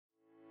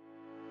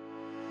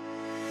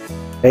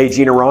Hey,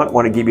 Gene Arant,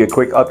 want to give you a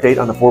quick update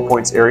on the 4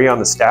 Points area on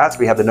the stats.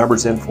 We have the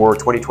numbers in for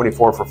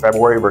 2024 for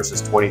February versus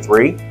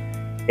 23.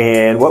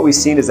 And what we've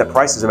seen is that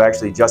prices have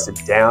actually adjusted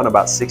down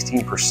about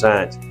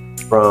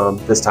 16% from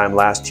this time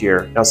last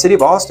year. Now, City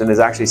of Austin has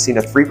actually seen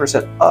a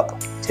 3%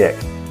 uptick.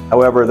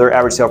 However, their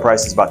average sale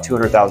price is about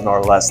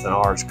 $200,000 less than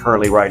ours.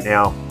 Currently, right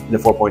now, in the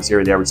 4 Points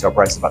area, the average sale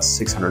price is about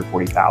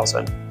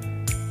 $640,000.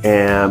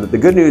 And the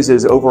good news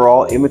is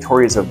overall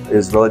inventory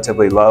is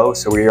relatively low.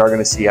 So we are going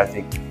to see, I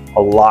think,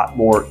 a lot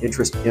more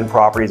interest in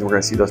properties, and we're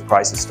going to see those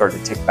prices start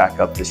to tick back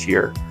up this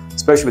year,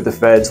 especially with the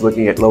Feds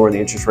looking at lowering the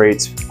interest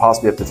rates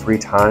possibly up to 3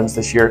 times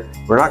this year.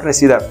 We're not going to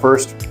see that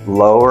first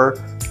lower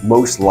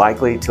most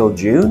likely till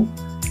June.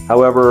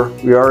 However,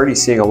 we're already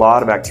seeing a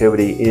lot of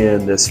activity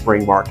in the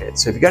spring market.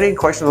 So if you got any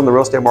questions on the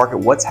real estate market,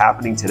 what's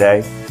happening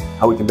today,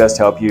 how we can best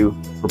help you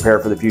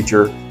prepare for the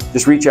future,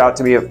 just reach out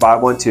to me at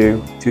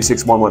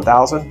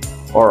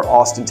 512-261-1000 or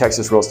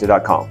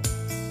austintexasrealestate.com.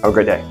 Have a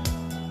great day.